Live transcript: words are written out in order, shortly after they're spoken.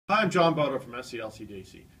Hi, I'm Bodo from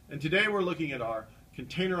SCLCDC, and today we're looking at our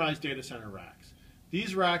containerized data center racks.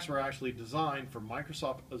 These racks were actually designed for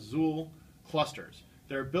Microsoft Azure clusters.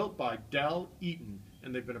 They're built by Dell Eaton,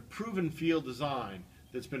 and they've been a proven field design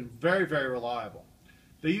that's been very, very reliable.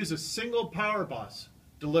 They use a single power bus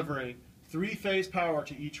delivering three-phase power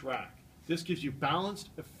to each rack. This gives you balanced,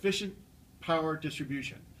 efficient power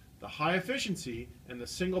distribution. The high efficiency and the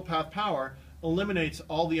single path power eliminates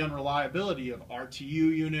all the unreliability of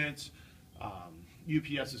RTU units,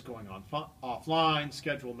 UPS is going on offline,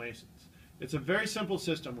 schedule maintenance. It's a very simple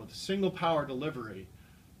system with a single power delivery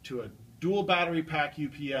to a dual battery pack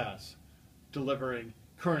UPS delivering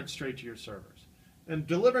current straight to your servers. And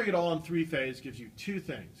delivering it all in three-phase gives you two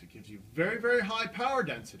things. It gives you very, very high power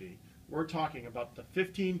density. We're talking about the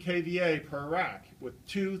 15 kVA per rack with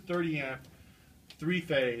two 30-amp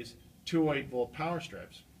three-phase 208-volt power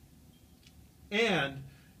strips. And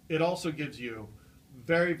it also gives you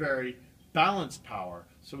very, very balanced power,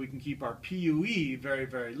 so we can keep our PUE very,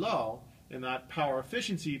 very low, and that power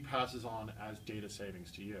efficiency passes on as data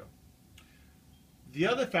savings to you. The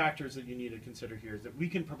other factors that you need to consider here is that we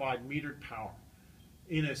can provide metered power.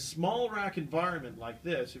 In a small rack environment like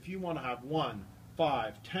this, if you want to have 1,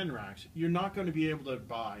 5, 10 racks, you're not going to be able to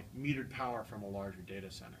buy metered power from a larger data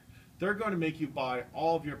center. They're going to make you buy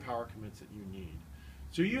all of your power commits that you need.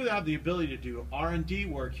 So you have the ability to do R&D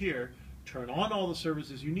work here, turn on all the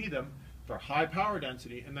services you need them for high power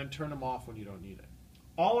density, and then turn them off when you don't need it.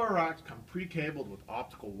 All our racks come pre-cabled with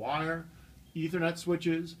optical wire, Ethernet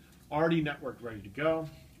switches, already networked ready to go.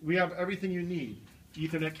 We have everything you need.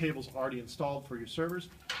 Ethernet cables already installed for your servers,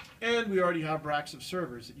 and we already have racks of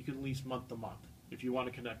servers that you can lease month to month. If you want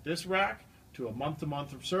to connect this rack to a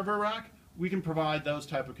month-to-month server rack, we can provide those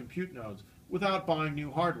type of compute nodes without buying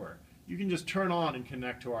new hardware. You can just turn on and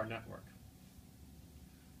connect to our network.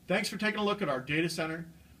 Thanks for taking a look at our data center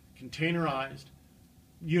containerized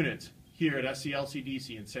units here at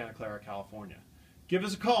SCLCDC in Santa Clara, California. Give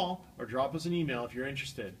us a call or drop us an email if you're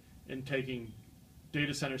interested in taking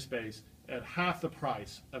data center space at half the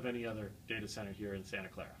price of any other data center here in Santa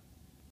Clara.